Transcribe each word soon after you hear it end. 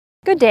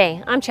Good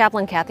day, I'm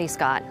Chaplain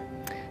Scott.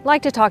 I'd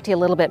like to talk to you a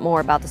little bit more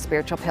about the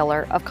spiritual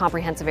pillar of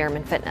Comprehensive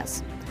Airmen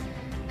Fitness.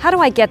 How do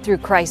I get through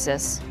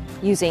crisis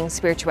using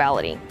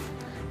spirituality?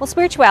 Well,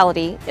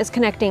 spirituality is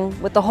connecting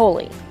with the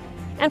holy.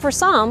 And for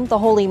some, the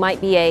holy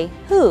might be a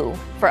who.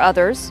 For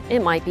others, it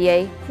might be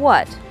a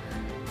what.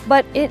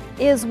 But it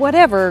is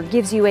whatever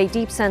gives you a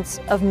deep sense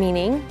of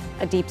meaning,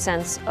 a deep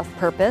sense of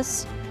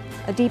purpose,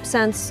 a deep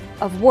sense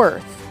of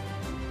worth.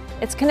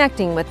 It's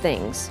connecting with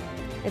things.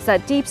 It's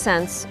that deep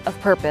sense of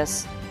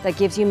purpose that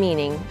gives you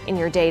meaning in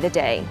your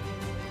day-to-day.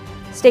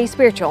 Stay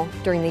spiritual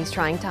during these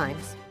trying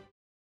times.